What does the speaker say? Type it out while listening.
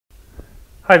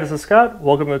Hi, this is Scott.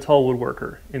 Welcome to the Tall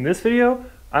Woodworker. In this video,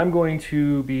 I'm going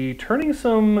to be turning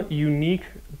some unique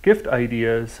gift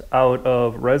ideas out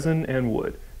of resin and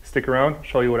wood. Stick around, I'll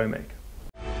show you what I make.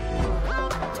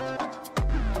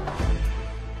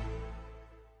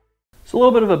 So a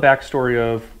little bit of a backstory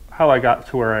of how I got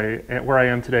to where I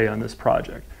am today on this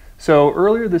project. So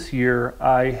earlier this year,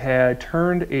 I had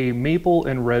turned a maple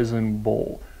and resin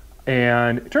bowl,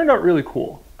 and it turned out really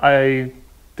cool. I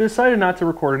decided not to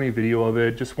record any video of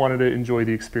it, just wanted to enjoy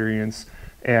the experience,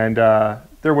 and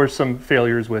there were some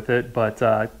failures with it, but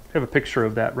I have a picture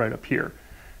of that right up here.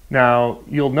 Now,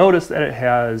 you'll notice that it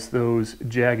has those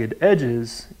jagged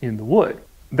edges in the wood.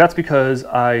 That's because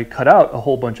I cut out a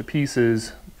whole bunch of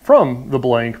pieces from the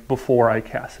blank before I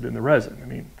cast it in the resin. I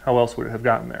mean, how else would it have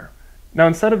gotten there? Now,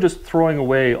 instead of just throwing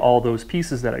away all those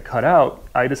pieces that I cut out,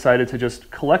 I decided to just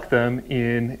collect them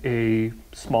in a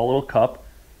small little cup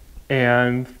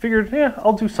and figured, yeah,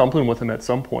 I'll do something with them at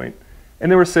some point. And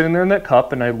they were sitting there in that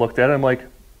cup, and I looked at it, and I'm like,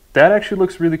 that actually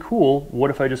looks really cool. What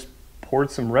if I just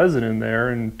poured some resin in there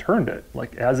and turned it,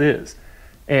 like as is?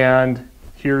 And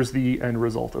here's the end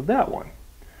result of that one.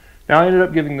 Now, I ended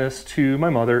up giving this to my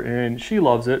mother, and she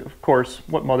loves it. Of course,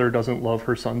 what mother doesn't love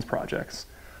her son's projects?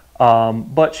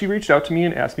 But she reached out to me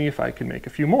and asked me if I could make a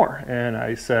few more. And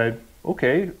I said,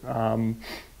 okay,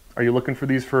 are you looking for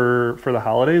these for the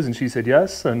holidays? And she said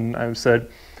yes. And I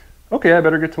said, okay, I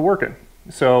better get to working.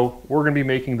 So we're going to be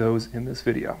making those in this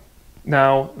video.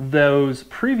 Now, those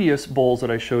previous bowls that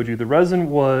I showed you, the resin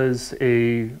was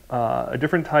a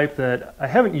different type that I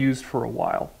haven't used for a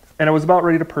while. And I was about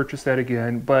ready to purchase that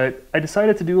again, but I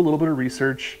decided to do a little bit of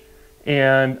research,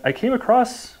 and I came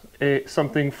across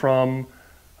something from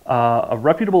a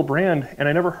reputable brand, and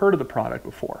I never heard of the product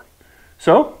before.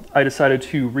 So I decided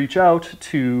to reach out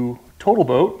to Total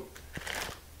Boat,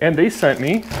 and they sent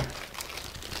me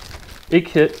a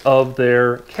kit of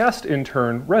their cast-in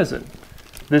turn resin.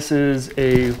 This is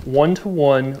a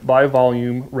 1-to-1 by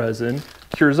volume resin,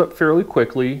 cures up fairly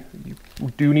quickly. You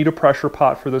do need a pressure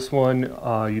pot for this one.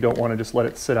 You don't want to just let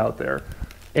it sit out there.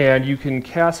 And you can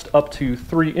cast up to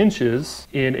 3 inches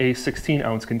in a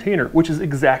 16-ounce container, which is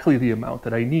exactly the amount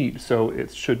that I need, so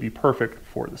it should be perfect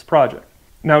for this project.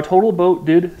 Now, Total Boat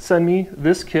did send me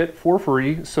this kit for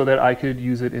free so that I could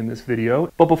use it in this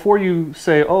video. But before you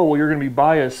say, oh, well, you're going to be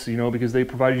biased, you know, because they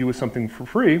provided you with something for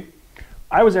free,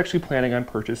 I was actually planning on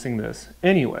purchasing this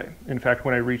anyway. In fact,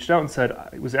 when I reached out and said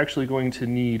I was actually going to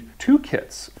need 2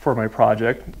 kits for my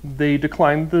project, they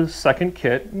declined the second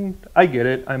kit, and I get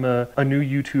it. I'm a new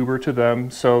YouTuber to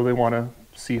them, so they want to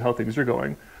see how things are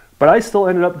going. But I still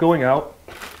ended up going out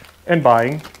and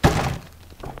buying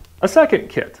a second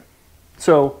kit.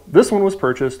 So this one was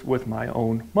purchased with my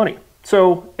own money.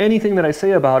 So anything that I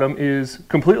say about them is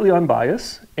completely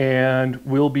unbiased and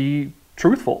will be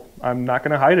truthful. I'm not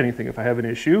going to hide anything. If I have an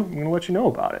issue, I'm going to let you know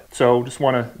about it. So just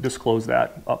want to disclose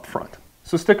that up front.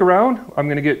 So stick around. I'm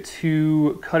going to get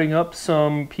to cutting up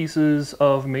some pieces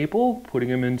of maple, putting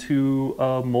them into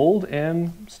a mold,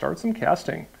 and start some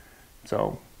casting.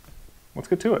 So let's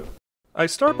get to it. I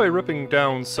start by ripping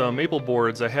down some maple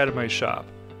boards I had in my shop.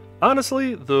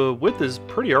 Honestly, the width is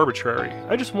pretty arbitrary.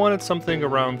 I just wanted something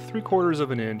around 3/4 of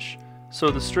an inch,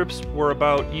 so the strips were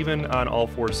about even on all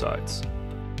 4 sides.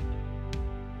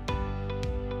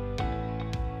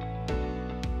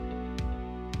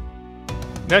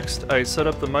 Next, I set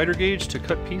up the miter gauge to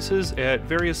cut pieces at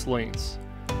various lengths.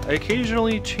 I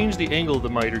occasionally change the angle of the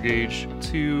miter gauge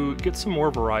to get some more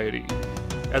variety.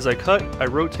 As I cut, I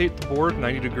rotate the board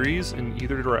 90 degrees in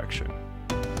either direction.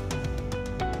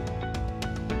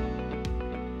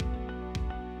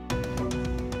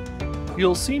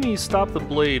 You'll see me stop the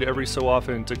blade every so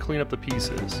often to clean up the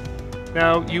pieces.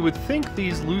 Now, you would think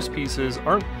these loose pieces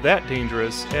aren't that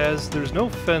dangerous as there's no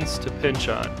fence to pinch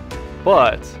on,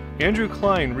 but Andrew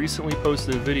Klein recently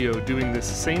posted a video doing this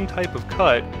same type of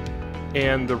cut,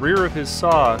 and the rear of his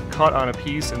saw caught on a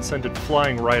piece and sent it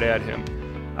flying right at him.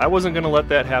 I wasn't going to let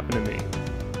that happen to me.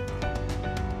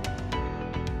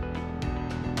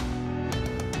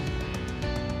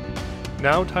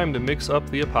 Now time to mix up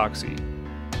the epoxy.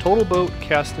 Total Boat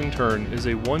Cast and Turn is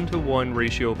a 1-to-1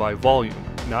 ratio by volume,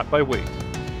 not by weight.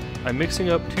 I'm mixing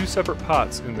up 2 separate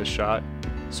pots in this shot,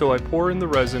 so I pour in the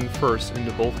resin first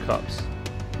into both cups.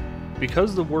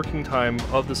 Because the working time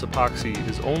of this epoxy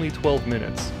is only 12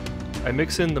 minutes, I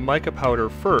mix in the mica powder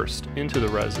first into the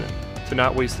resin to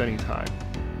not waste any time.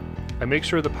 I make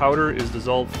sure the powder is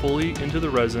dissolved fully into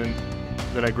the resin,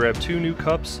 then I grab 2 new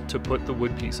cups to put the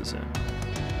wood pieces in.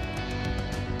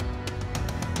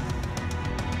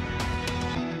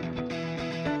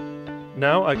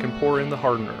 Now I can pour in the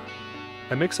hardener.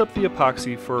 I mix up the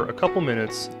epoxy for a couple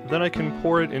minutes, then I can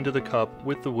pour it into the cup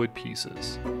with the wood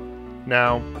pieces.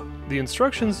 Now, the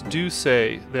instructions do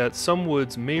say that some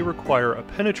woods may require a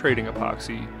penetrating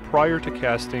epoxy prior to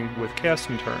casting with cast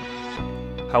and turn.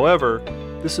 However,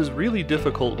 this is really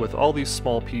difficult with all these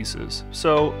small pieces,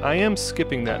 so I am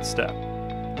skipping that step.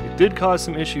 It did cause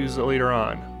some issues later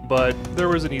on, but there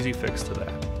was an easy fix to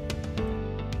that.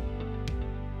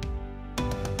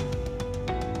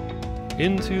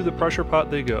 Into the pressure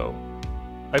pot they go.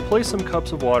 I place some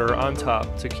cups of water on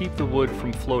top to keep the wood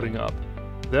from floating up.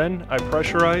 Then I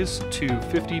pressurize to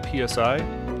 50 psi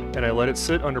and I let it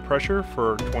sit under pressure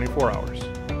for 24 hours.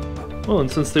 Well,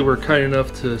 and since they were kind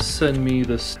enough to send me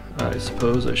this, I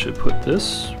suppose I should put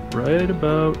this right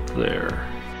about there.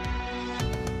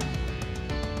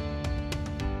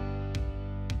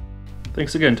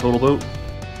 Thanks again, Total Boat.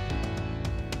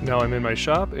 Now I'm in my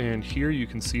shop and here you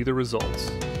can see the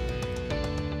results.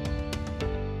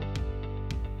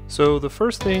 So the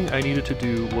first thing I needed to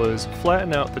do was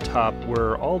flatten out the top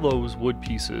where all those wood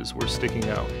pieces were sticking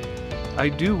out. I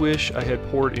do wish I had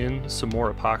poured in some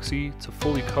more epoxy to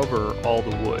fully cover all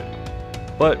the wood.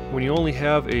 But when you only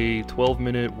have a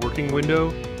 12-minute working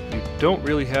window, you don't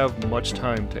really have much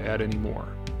time to add any more.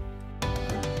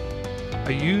 I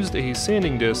used a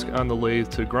sanding disc on the lathe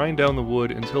to grind down the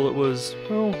wood until it was,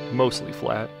 well, mostly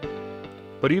flat.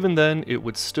 But even then, it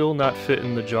would still not fit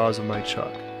in the jaws of my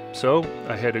chuck. So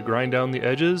I had to grind down the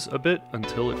edges a bit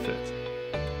until it fit.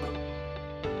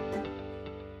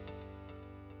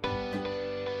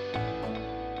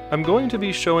 I'm going to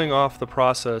be showing off the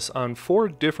process on 4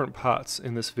 different pots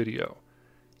in this video.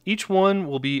 Each one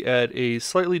will be at a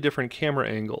slightly different camera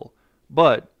angle,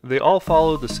 but they all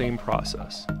follow the same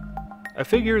process. I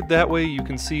figured that way you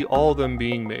can see all of them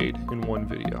being made in one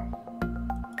video.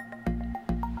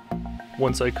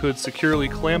 Once I could securely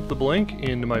clamp the blank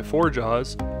into my 4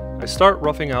 jaws, I start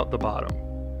roughing out the bottom.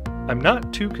 I'm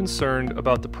not too concerned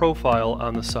about the profile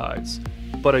on the sides,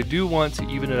 but I do want to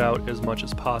even it out as much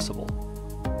as possible.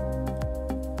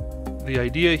 The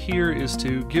idea here is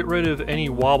to get rid of any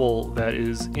wobble that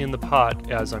is in the pot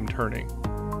as I'm turning.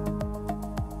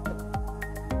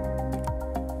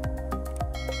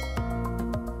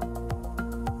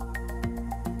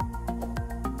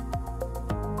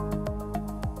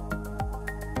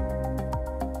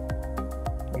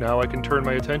 Now I can turn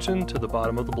my attention to the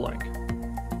bottom of the blank.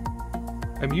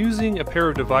 I'm using a pair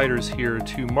of dividers here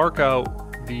to mark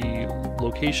out the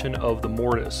location of the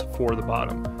mortise for the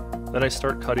bottom. Then I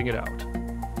start cutting it out.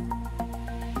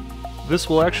 This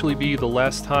will actually be the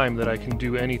last time that I can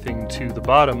do anything to the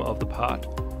bottom of the pot,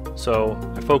 so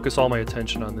I focus all my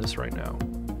attention on this right now.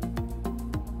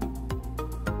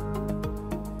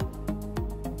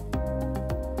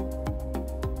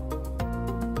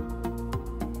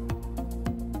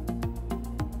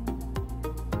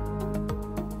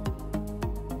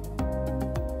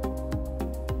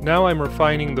 Now I'm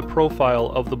refining the profile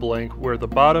of the blank where the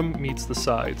bottom meets the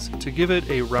sides to give it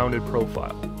a rounded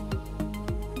profile.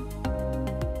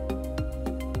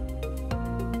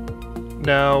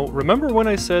 Now, remember when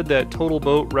I said that Total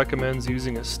Boat recommends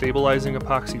using a stabilizing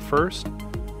epoxy first?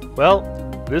 Well,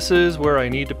 this is where I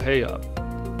need to pay up.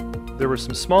 There were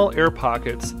some small air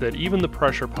pockets that even the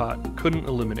pressure pot couldn't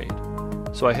eliminate,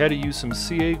 so I had to use some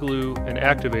CA glue and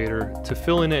activator to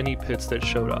fill in any pits that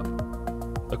showed up.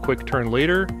 A quick turn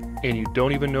later, and you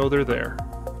don't even know they're there.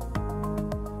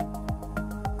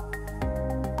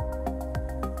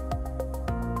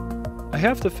 I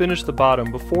have to finish the bottom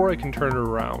before I can turn it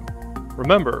around.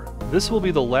 Remember, this will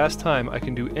be the last time I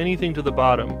can do anything to the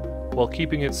bottom while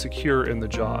keeping it secure in the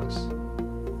jaws.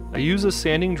 I use a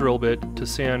sanding drill bit to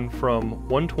sand from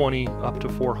 120 up to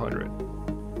 400.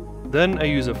 Then I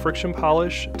use a friction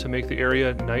polish to make the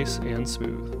area nice and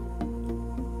smooth.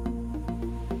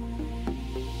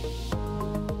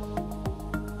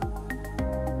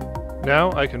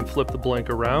 Now I can flip the blank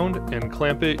around and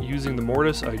clamp it using the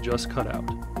mortise I just cut out.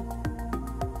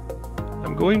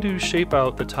 I'm going to shape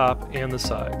out the top and the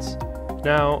sides.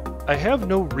 Now, I have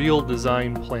no real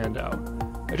design planned out.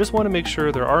 I just want to make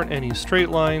sure there aren't any straight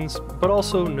lines, but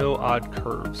also no odd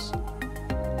curves.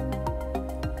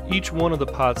 Each one of the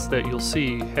pots that you'll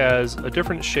see has a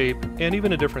different shape and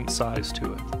even a different size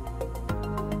to it.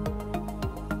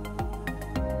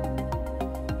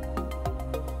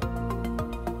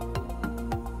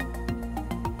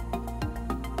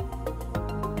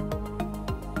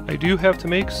 I do have to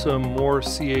make some more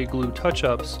CA glue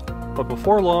touch-ups, but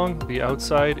before long, the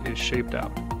outside is shaped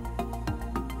out.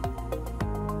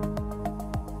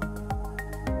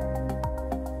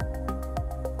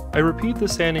 I repeat the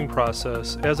sanding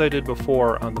process as I did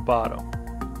before on the bottom.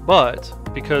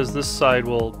 But because this side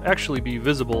will actually be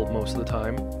visible most of the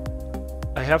time,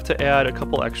 I have to add a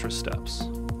couple extra steps.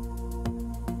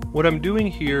 What I'm doing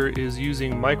here is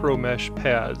using micro mesh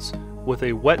pads with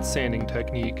a wet sanding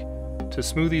technique to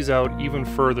smooth these out even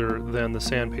further than the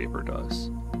sandpaper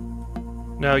does.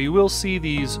 Now you will see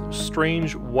these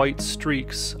strange white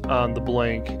streaks on the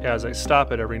blank as I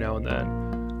stop it every now and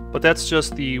then, but that's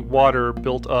just the water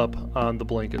built up on the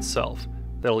blank itself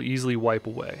that'll easily wipe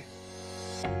away.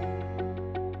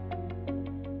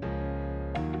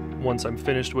 Once I'm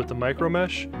finished with the micro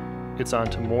mesh, it's on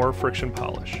to more friction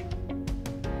polish.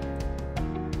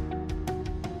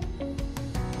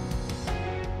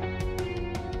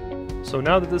 So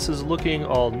now that this is looking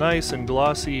all nice and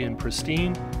glossy and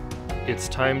pristine, it's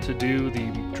time to do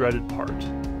the dreaded part.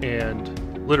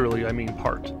 And literally, I mean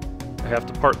part. I have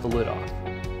to part the lid off.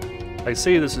 I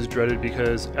say this is dreaded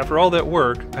because after all that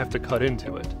work, I have to cut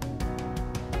into it.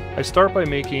 I start by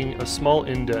making a small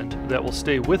indent that will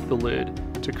stay with the lid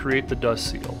to create the dust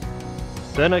seal.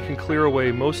 Then I can clear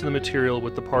away most of the material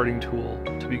with the parting tool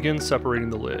to begin separating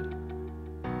the lid.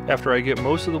 After I get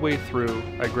most of the way through,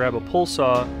 I grab a pull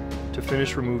saw to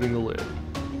finish removing the lid.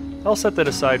 I'll set that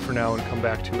aside for now and come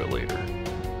back to it later.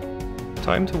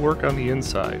 Time to work on the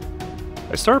inside.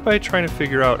 I start by trying to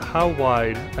figure out how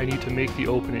wide I need to make the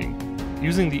opening,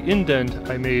 using the indent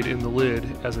I made in the lid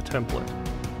as a template.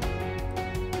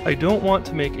 I don't want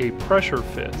to make a pressure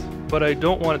fit, but I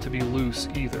don't want it to be loose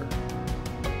either.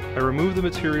 I remove the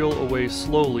material away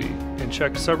slowly and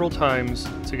check several times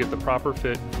to get the proper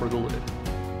fit for the lid.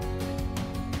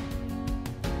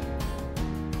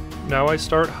 Now I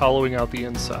start hollowing out the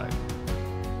inside.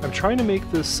 I'm trying to make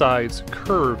the sides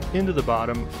curve into the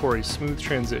bottom for a smooth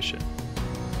transition.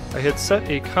 I had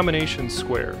set a combination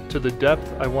square to the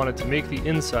depth I wanted to make the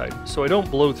inside so I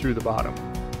don't blow through the bottom.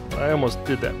 I almost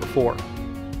did that before.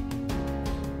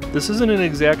 This isn't an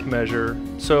exact measure,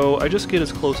 so I just get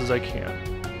as close as I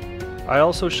can. I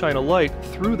also shine a light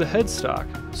through the headstock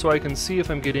so I can see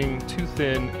if I'm getting too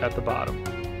thin at the bottom.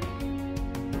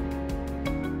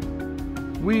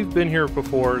 We've been here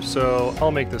before, so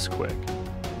I'll make this quick.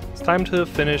 It's time to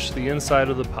finish the inside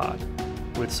of the pot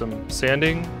with some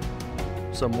sanding,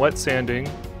 some wet sanding,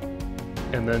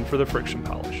 and then for the friction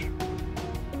polish.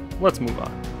 Let's move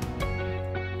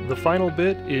on. The final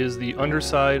bit is the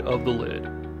underside of the lid.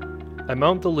 I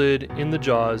mount the lid in the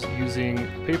jaws using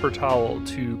a paper towel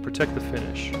to protect the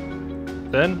finish.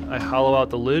 Then I hollow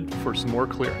out the lid for some more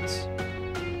clearance.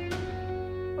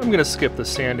 I'm going to skip the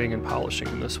sanding and polishing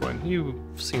in this one. You've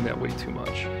seen that way too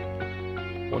much.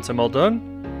 Once I'm all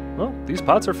done, well, these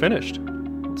pots are finished.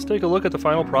 Let's take a look at the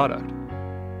final product.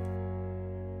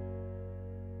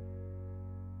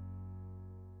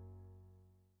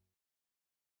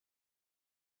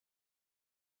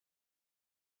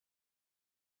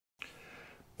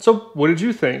 So what did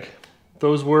you think?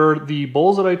 Those were the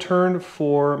bowls that I turned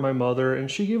for my mother, and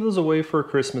she gave those away for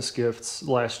Christmas gifts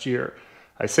last year.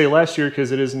 I say last year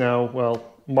because it is now, well,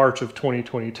 March of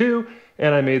 2022,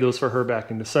 and I made those for her back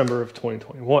in December of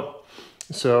 2021.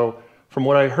 So from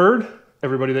what I heard,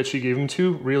 everybody that she gave them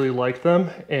to really liked them,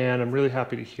 and I'm really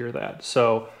happy to hear that.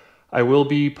 So I will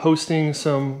be posting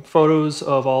some photos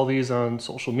of all these on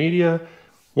social media.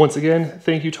 Once again,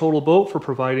 thank you Total Boat for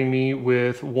providing me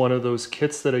with one of those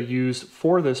kits that I used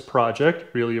for this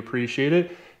project. Really appreciate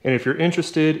it. And if you're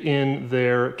interested in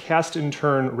their cast and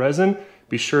turn resin,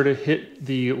 be sure to hit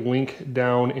the link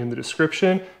down in the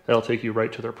description. That'll take you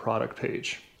right to their product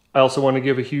page. I also want to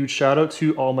give a huge shout out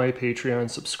to all my Patreon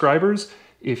subscribers.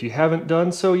 If you haven't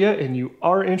done so yet and you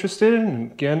are interested,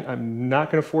 and again, I'm not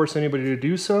going to force anybody to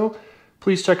do so,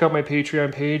 please check out my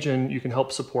Patreon page and you can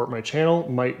help support my channel.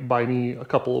 It might buy me a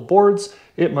couple of boards,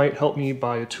 it might help me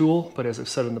buy a tool, but as I've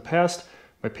said in the past,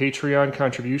 my Patreon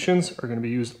contributions are going to be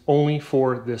used only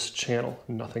for this channel,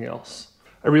 nothing else.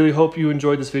 I really hope you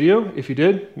enjoyed this video. If you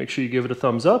did, make sure you give it a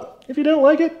thumbs up. If you didn't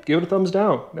like it, give it a thumbs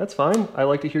down. That's fine. I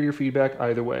like to hear your feedback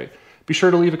either way. Be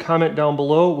sure to leave a comment down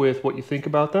below with what you think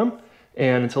about them.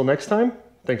 And until next time,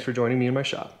 thanks for joining me in my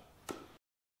shop.